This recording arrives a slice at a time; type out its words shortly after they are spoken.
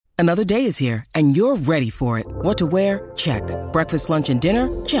Another day is here, and you're ready for it. What to wear? Check. Breakfast, lunch, and dinner?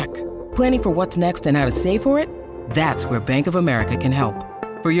 Check. Planning for what's next and how to save for it? That's where Bank of America can help.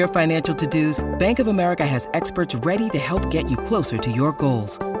 For your financial to-dos, Bank of America has experts ready to help get you closer to your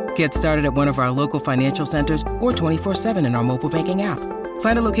goals. Get started at one of our local financial centers or 24/7 in our mobile banking app.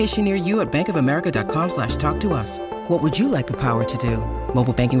 Find a location near you at bankofamerica.com/talktous. What would you like the power to do?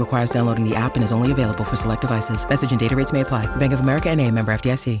 Mobile banking requires downloading the app and is only available for select devices. Message and data rates may apply. Bank of America N.A., member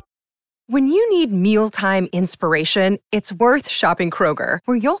FDIC. When you need mealtime inspiration, it's worth shopping Kroger,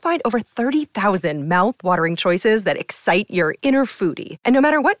 where you'll find over 30,000 mouth-watering choices that excite your inner foodie. And no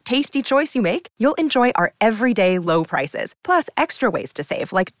matter what tasty choice you make, you'll enjoy our everyday low prices, plus extra ways to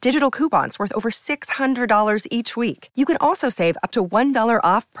save, like digital coupons worth over $600 each week. You can also save up to $1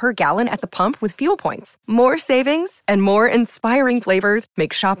 off per gallon at the pump with fuel points. More savings and more inspiring flavors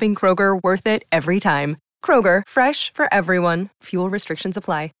make shopping Kroger worth it every time. Kroger, fresh for everyone. Fuel restrictions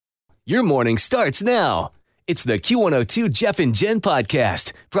apply. Your morning starts now. It's the Q102 Jeff and Jen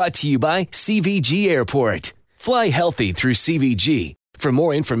podcast brought to you by CVG Airport. Fly healthy through CVG. For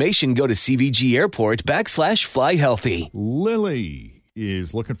more information, go to CVG Airport /fly healthy. Lily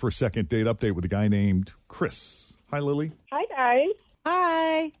is looking for a second date update with a guy named Chris. Hi, Lily. Hi, guys.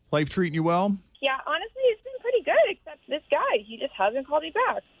 Hi. Life treating you well? Yeah, honestly, it's been pretty good, except this guy. He just hasn't called me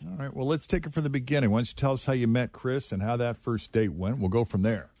back. All right, well, let's take it from the beginning. Why don't you tell us how you met Chris and how that first date went? We'll go from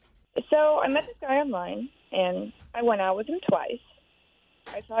there. So I met this guy online, and I went out with him twice.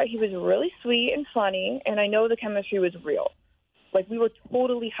 I thought he was really sweet and funny, and I know the chemistry was real. Like, we were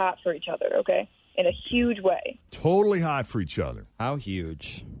totally hot for each other, okay? In a huge way. Totally hot for each other. How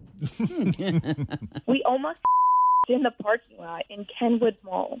huge? We almost in the parking lot in Kenwood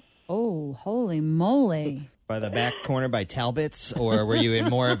Mall. Oh, holy moly. By the back corner by Talbot's, or were you in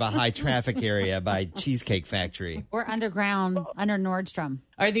more of a high traffic area by Cheesecake Factory? Or underground, under Nordstrom.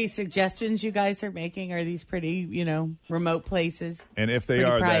 Are these suggestions you guys are making? Are these pretty, remote places? And if they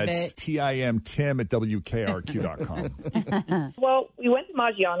Pretty are, private. that's timtim@wkrq.com. Well, we went to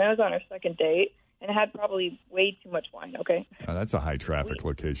Maggiano's on our second date and had probably way too much wine, okay? That's a high traffic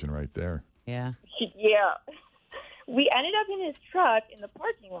location right there. Yeah. Yeah. We ended up in his truck in the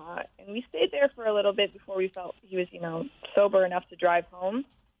parking lot, and we stayed there for a little bit before we felt he was, sober enough to drive home.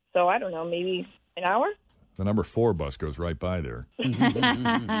 So, I don't know, maybe an hour? The number 4 bus goes right by there. It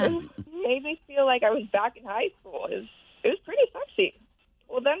made me feel like I was back in high school. It was pretty sexy.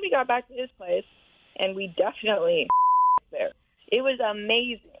 Well, then we got back to his place, and we definitely there. It was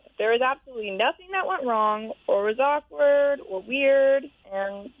amazing. There was absolutely nothing that went wrong or was awkward or weird.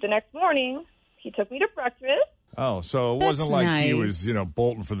 And the next morning, he took me to breakfast. Oh, so it That's wasn't like he nice. was,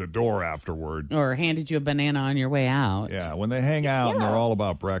 bolting for the door afterward. Or handed you a banana on your way out. Yeah, when they hang out and they're all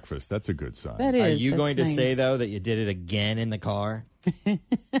about breakfast, that's a good sign. That is. Are you that's going to nice. say, though, that you did it again in the car?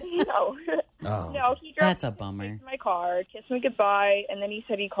 No. Oh. No, he drove That's a me bummer. to my car, kissed me goodbye, and then he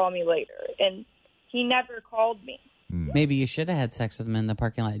said he'd call me later. And he never called me. Maybe you should have had sex with him in the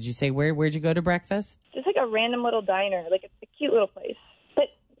parking lot. Did you say where'd you go to breakfast? Just like a random little diner, like it's a cute little place. But,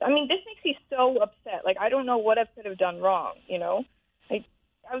 this makes me so upset. Like, I don't know what I could have done wrong, I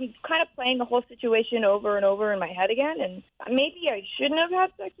was kind of playing the whole situation over and over in my head again, and maybe I shouldn't have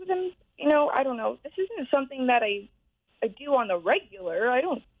had sex with him. I don't know. This isn't something that I do on the regular. I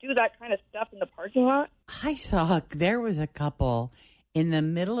don't do that kind of stuff in the parking lot. I saw there was a couple in the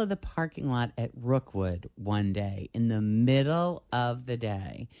middle of the parking lot at Rookwood one day, in the middle of the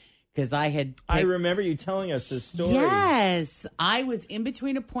day. Because I remember you telling us this story. Yes. I was in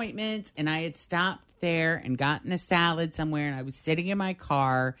between appointments and I had stopped there and gotten a salad somewhere, and I was sitting in my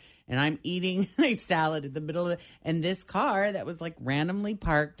car and I'm eating a salad in the middle of and this car that was like randomly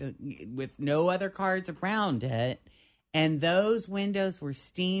parked with no other cars around it. And those windows were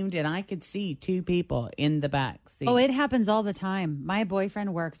steamed and I could see 2 people in the back seat. Oh, it happens all the time. My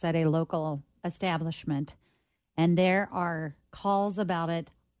boyfriend works at a local establishment, and there are calls about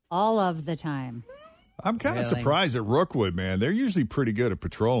it all of the time. I'm kind of surprised at Rookwood, man. They're usually pretty good at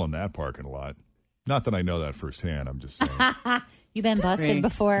patrolling that parking lot. Not that I know that firsthand. I'm just saying. You been busted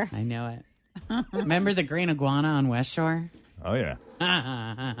before? I know it. Remember the green iguana on West Shore? Oh, yeah.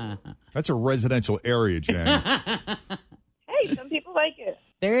 That's a residential area, Jen. Hey, some people like it.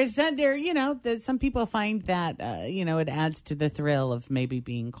 There is that that some people find that, it adds to the thrill of maybe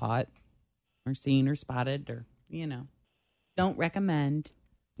being caught or seen or spotted or, don't recommend.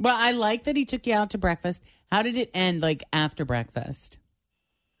 Well, I like that he took you out to breakfast. How did it end, after breakfast?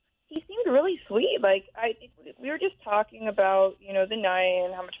 He seemed really sweet. We were just talking about, the night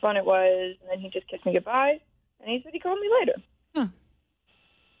and how much fun it was, and then he just kissed me goodbye, and he said he called me later. Huh.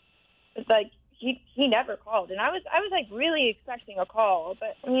 It's he never called, and I was like really expecting a call.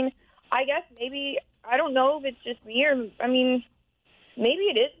 But I mean, I guess maybe, I don't know if it's just me, or I mean, maybe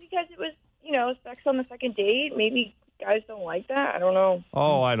it is because it was, you know, sex on the second date. Maybe guys don't like that. I don't know.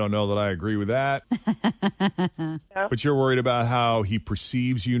 Oh, I don't know that I agree with that. Yeah. But you're worried about how he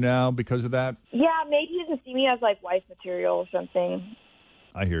perceives you now because of that? Yeah, maybe he doesn't see me as like wife material or something.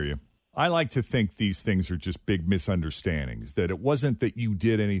 I hear you. I like to think these things are just big misunderstandings, that it wasn't that you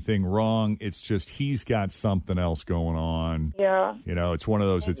did anything wrong. It's just he's got something else going on. Yeah. You know, it's one of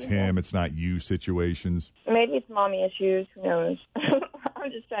those it's him, it's not you situations. Maybe it's mommy issues. Who knows?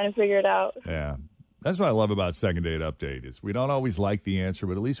 I'm just trying to figure it out. Yeah. That's what I love about Second Date Update is we don't always like the answer,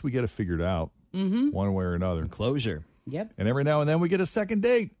 but at least we get it figured out one way or another. Closure. Yep. And every now and then we get a second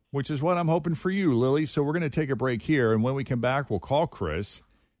date, which is what I'm hoping for you, Lily. So we're going to take a break here. And when we come back, we'll call Chris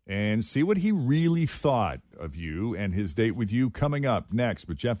and see what he really thought of you and his date with you coming up next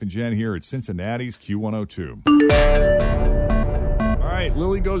with Jeff and Jen here at Cincinnati's Q102. All right,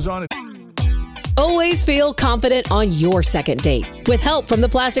 Lily goes on. Always feel confident on your second date. With help from the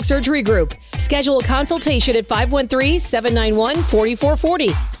Plastic Surgery Group. Schedule a consultation at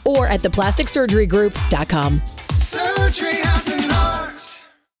 513-791-4440 or at theplasticsurgerygroup.com. Surgery has an art.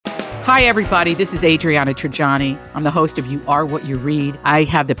 Hi, everybody. This is Adriana Trajani. I'm the host of You Are What You Read. I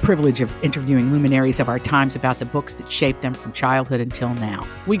have the privilege of interviewing luminaries of our times about the books that shaped them from childhood until now.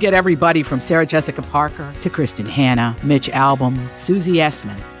 We get everybody from Sarah Jessica Parker to Kristen Hanna, Mitch Albom, Susie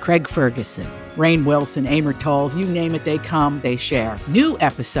Essman, Craig Ferguson, Rainn Wilson, Amor Tolls, you name it, they come, they share. New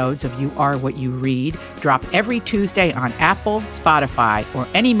episodes of You Are What You Read drop every Tuesday on Apple, Spotify, or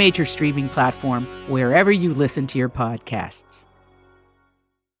any major streaming platform wherever you listen to your podcasts.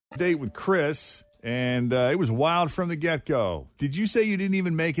 Date with Chris, and it was wild from the get-go. Did you say you didn't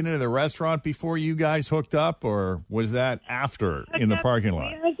even make it into the restaurant before you guys hooked up, or was that after in the parking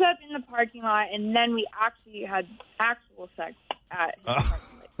lot? We hooked up in the parking lot, and then we actually had actual sex at the parking lot.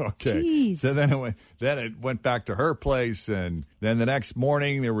 Okay. Jeez. So then it went back to her place, and then the next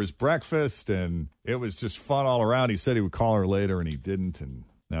morning there was breakfast, and it was just fun all around. He said he would call her later, and he didn't, and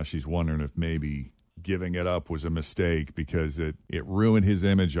now she's wondering if maybe giving it up was a mistake because it ruined his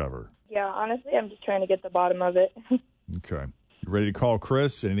image of her. Yeah, honestly, I'm just trying to get the bottom of it. Okay. You ready to call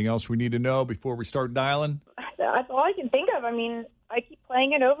Chris? Anything else we need to know before we start dialing? That's all I can think of. I mean, I keep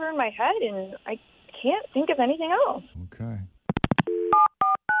playing it over in my head, and I can't think of anything else. Okay.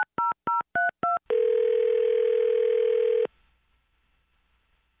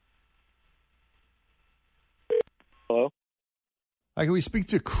 Hello? Hi, can we speak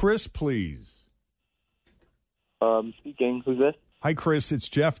to Chris, please? Speaking. Who's this? Hi, Chris. It's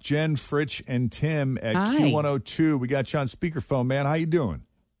Jeff, Jen, Fritch, and Tim at Hi. Q102. We got you on speakerphone, man. How you doing?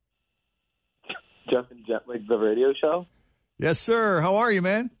 Jeff and Jen, like the radio show? Yes, sir. How are you,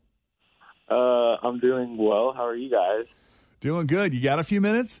 man? I'm doing well. How are you guys? Doing good. You got a few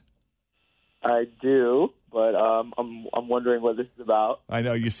minutes? I do, but I'm wondering what this is about. I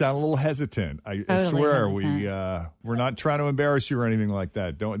know you sound a little hesitant. I Totally swear hesitant. we're not trying to embarrass you or anything like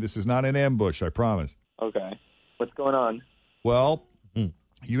that. This is not an ambush. I promise. Okay. What's going on? Well,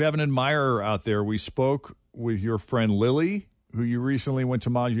 you have an admirer out there. We spoke with your friend Lily, who you recently went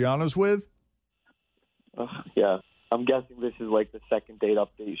to Maggiano's with. Yeah. I'm guessing this is like the second date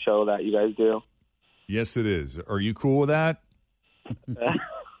update show that you guys do. Yes, it is. Are you cool with that?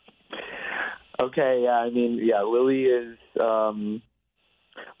 Okay, yeah, I mean, yeah, Lily is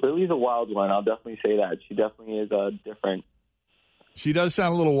Lily's a wild one. I'll definitely say that. She definitely is different. She does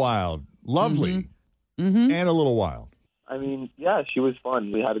sound a little wild. Lovely. And a little wild. I mean, yeah, she was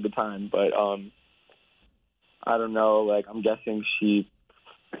fun. We had a good time, but I don't know, like I'm guessing she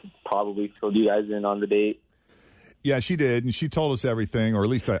probably filled you guys in on the date. Yeah, she did, and she told us everything, or at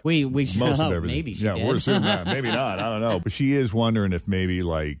least we most should, of everything. maybe she yeah, did. we're assuming that. Maybe not. I don't know. But she is wondering if maybe,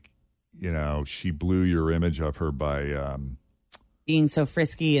 like, you know, she blew your image of her by being so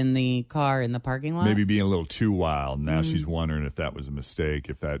frisky in the car in the parking lot. maybe being a little too wild. Now she's wondering if that was a mistake,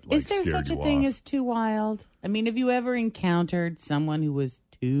 if that like Is there scared such a you thing off. as too wild? I mean, have you ever encountered someone who was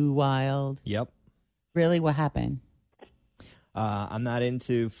too wild? Yep. Really? What happened? I'm not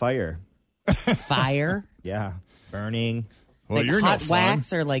into fire. Fire? Yeah. Burning. Well, like you're hot no fun.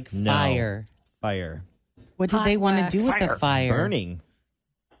 wax or like No. fire? Fire. What did Hot they want wax. to do with the fire? Burning.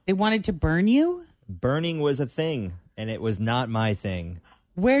 They wanted to burn you? Burning was a thing, and it was not my thing.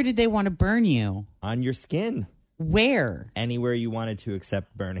 Where did they want to burn you? On your skin. Where? Anywhere you wanted to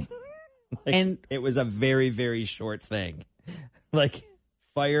accept burning. Like, And- it was a very, very short thing. Like,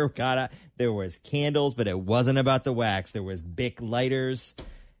 fire got out. There was candles, but it wasn't about the wax. There was Bic lighters.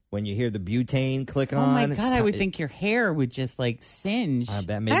 when you hear the butane click Oh on. my it's God, I would think your hair would just like singe.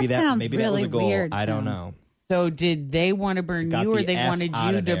 maybe that was really a goal. weird, I don't Tim. know. So did they want to burn Got you or the they F wanted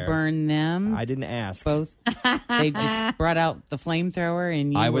out you of to there. burn them? I didn't ask. Both. They just brought out the flamethrower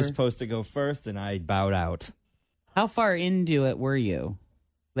and you I was were- supposed to go first, and I bowed out. How far into it were you?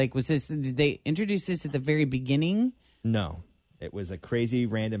 Like, did they introduce this at the very beginning? No, it was a crazy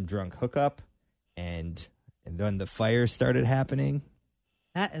random drunk hookup, and then the fire started happening.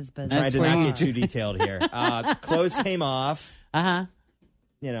 That is I'm bizarre. trying to not get too detailed here. Clothes came off. Uh-huh.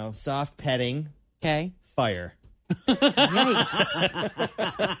 Soft petting. Okay. Fire.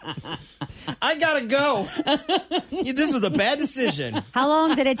 I gotta go. This was a bad decision. How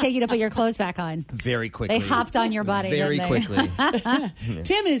long did it take you to put your clothes back on? Very quickly. They hopped on your body. Very didn't they? quickly.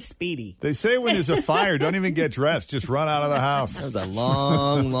 Tim is speedy. They say when there's a fire, don't even get dressed. Just run out of the house. That was a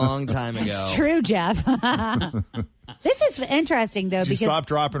long, long time ago. It's true, Jeff. This is interesting, though, Did you because stop,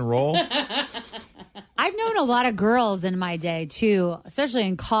 drop, and roll? I've known a lot of girls in my day, too, especially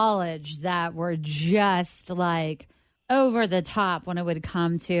in college, that were just like over the top when it would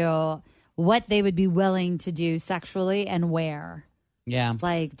come to what they would be willing to do sexually and where. Yeah.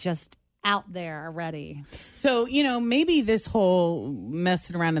 Like just out there already. So, maybe this whole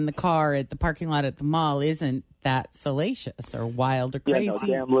messing around in the car at the parking lot at the mall isn't that salacious or wild or crazy. Yeah, no,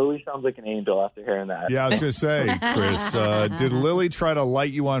 damn, Lily sounds like an angel after hearing that. Yeah, I was going to say, Chris, did Lily try to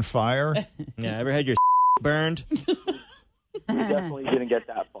light you on fire? Yeah, ever had your burned? We definitely didn't get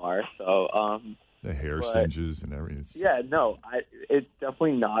that far. So, the hair singes and everything. Yeah, no, it's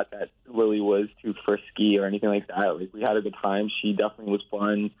definitely not that Lily was too frisky or anything like that. Like, we had a good time. She definitely was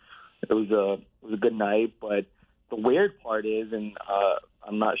fun. It was a good night. But the weird part is, and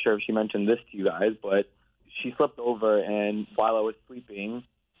I'm not sure if she mentioned this to you guys, but she slept over, and while I was sleeping,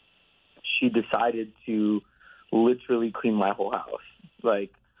 she decided to literally clean my whole house.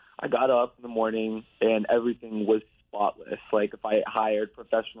 Like, I got up in the morning, and everything was spotless. Like, if I hired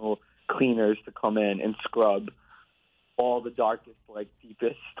professional cleaners to come in and scrub all the darkest, like,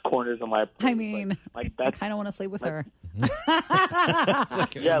 deepest corners of my place. I mean, like I kind of want to sleep with her.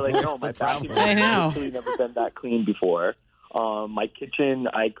 Yeah, like, no, my bathroom has literally never been that clean before. My kitchen,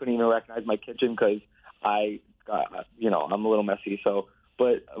 I couldn't even recognize my kitchen because I'm a little messy. So,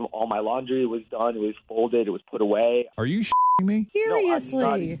 but all my laundry was done. It was folded. It was put away. Are you shitting me? Seriously? No, I'm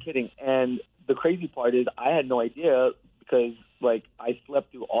not even kidding. And the crazy part is I had no idea because, like, I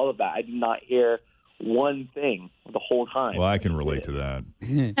slept through all of that. I did not hear one thing the whole time. Well, I can relate to that.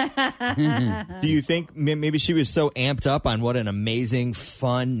 Do you think maybe she was so amped up on what an amazing,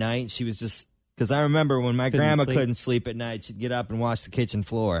 fun night? She was just... Because I remember when my grandma couldn't sleep at night, she'd get up and wash the kitchen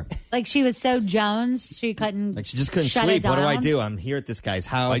floor. Like she was so Jones, she couldn't. Like she just couldn't shut sleep. it What do I down. do? I'm here at this guy's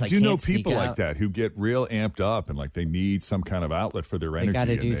house. I do can't know sneak people like out. that who get real amped up and like they need some kind of outlet for their energy.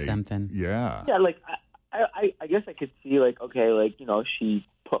 gotta and do something. Yeah. Yeah, like, I guess I could see, like, okay, like, she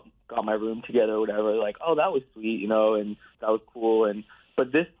got my room together or whatever. Like, oh, that was sweet, and that was cool.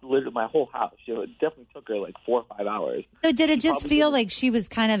 But this literally, my whole house, it definitely took her like 4 or 5 hours. So did it just feel like she was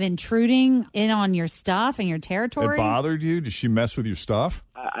kind of intruding in on your stuff and your territory? It bothered you? Did she mess with your stuff?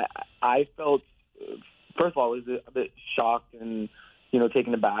 I felt, first of all, I was a bit shocked and,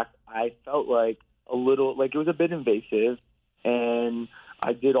 taken aback. I felt like a little, like it was a bit invasive. And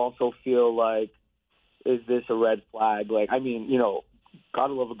I did also feel like, is this a red flag? Like, I mean,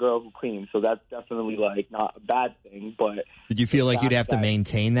 gotta love a girl who cleans, so that's definitely like not a bad thing. But Did you feel like you'd have to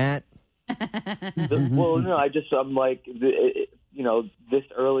maintain that? Well, no, I'm like, this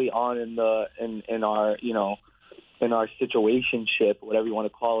early on in our in our situationship, whatever you want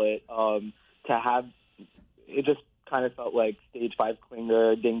to call it, to have it just kind of felt like stage 5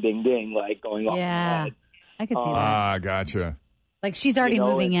 clinger, ding, ding, ding, like going off. Yeah, my head. I could see that. Ah, gotcha. Like she's already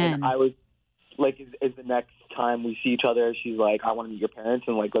moving in. And I was like, is the next time we see each other, she's like, I want to meet your parents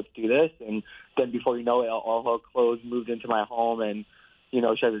and like, let's do this. And then before you know it, all her clothes moved into my home, and she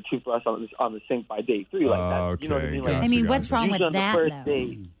has a toothbrush on the sink by day 3. Like that. Okay, You know what I mean? Like, I mean, what's wrong with usually on that, the first though?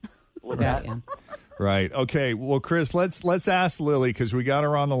 date, with that. Right. Okay. Well, Chris, let's ask Lily because we got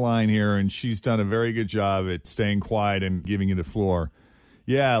her on the line here, and she's done a very good job at staying quiet and giving you the floor.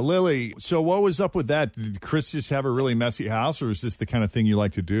 Yeah, Lily. So what was up with that? Did Chris just have a really messy house, or is this the kind of thing you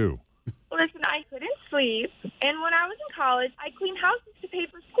like to do? Listen, I couldn't sleep, and when I was in college, I cleaned houses to pay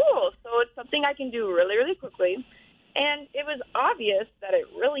for school, so it's something I can do really, really quickly. And it was obvious that it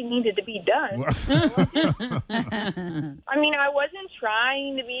really needed to be done. I mean, I wasn't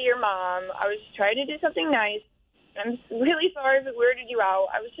trying to be your mom. I was trying to do something nice. I'm really sorry if it weirded you out.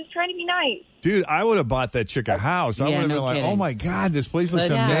 I was just trying to be nice. Dude, I would have bought that chick a house. I would have been like, oh my God, this place looks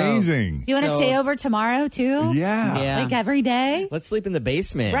amazing. Do you want to stay over tomorrow too? Yeah. Like every day? Let's sleep in the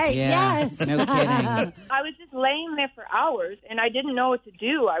basement. Right, yes. No kidding. I was just laying there for hours, and I didn't know what to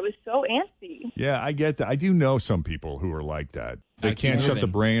do. I was so antsy. Yeah, I get that. I do know some people who are like that. They I can't keep shut the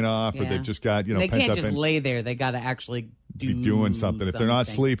moving. brain off, or Yeah. they've just got, They pent can't up just in- lay there. They got to actually be doing something. If they're not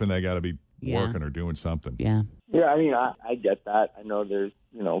something. sleeping, they got to be Yeah. working or doing something. Yeah. Yeah, I mean, I get that. I know there's,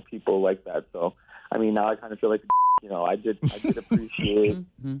 people like that. So, I mean, now I kind of feel like, I did appreciate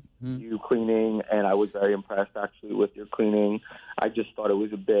you cleaning, and I was very impressed actually with your cleaning. I just thought it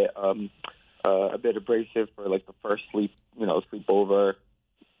was a bit abrasive for like the first sleepover,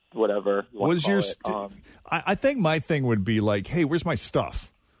 whatever. You want Was to call your it. I think my thing would be like, hey, where's my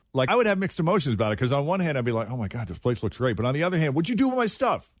stuff? Like, I would have mixed emotions about it because on one hand, I'd be like, oh my God, this place looks great. But on the other hand, what'd you do with my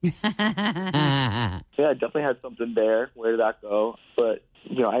stuff? Yeah, I definitely had something there. Where did that go? But,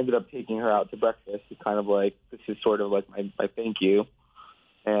 I ended up taking her out to breakfast. It's kind of like, this is sort of like my thank you.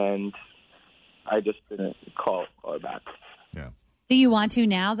 And I just didn't call her back. Yeah. Do you want to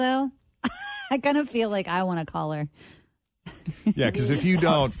now, though? I kind of feel like I want to call her. Yeah, because if you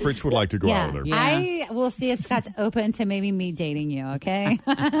don't, Fritz would like to go out with her. Yeah. I will see if Scott's open to maybe me dating you, okay?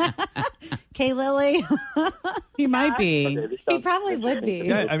 Okay, Lily? He might be. Okay, this He sounds probably would interesting. be.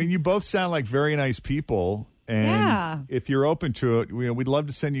 Yeah, I mean, you both sound like very nice people. And Yeah. if you're open to it, we'd love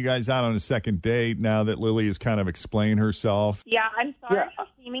to send you guys out on a second date now that Lily has kind of explained herself. Yeah, I'm sorry for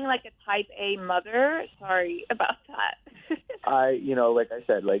seeming like a type A mother. Sorry about that. Like I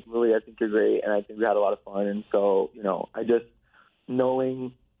said, like Lily, I think you're great, and I think we had a lot of fun. And so, I just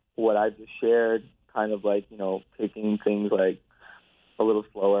knowing what I just shared, kind of like, taking things like a little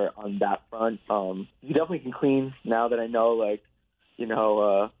slower on that front. You definitely can clean now that I know, like, you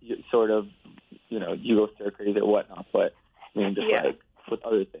sort of, you go stir crazy or whatnot. But I mean, just like with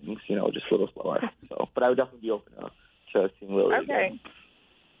other things, just a little slower. So, but I would definitely be open to seeing Lily again.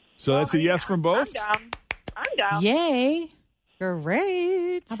 So that's a yes from both? I'm down. Yay.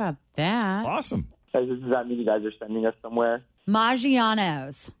 Great. How about that? Awesome. Does that mean you guys are sending us somewhere?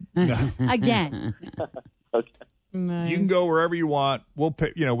 Maggiano's. Again. Okay. You can go wherever you want. We'll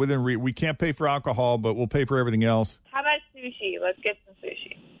pay, we can't pay for alcohol, but we'll pay for everything else. How about sushi? Let's get some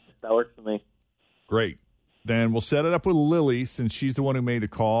sushi. That works for me. Great. Then we'll set it up with Lily since she's the one who made the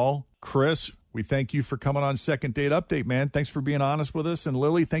call. Chris, we thank you for coming on Second Date Update, man. Thanks for being honest with us. And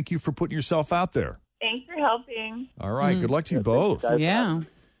Lily, thank you for putting yourself out there. Thanks for helping. All right. Good luck to you both. Yeah.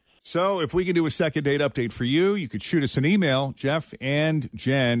 So if we can do a second date update for you, you could shoot us an email, Jeff and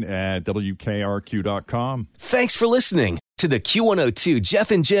Jen at WKRQ.com. Thanks for listening to the Q102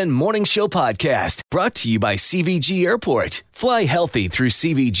 Jeff and Jen Morning Show podcast, brought to you by CVG Airport. Fly healthy through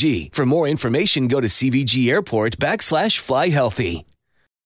CVG. For more information, go to CVG Airport /fly healthy.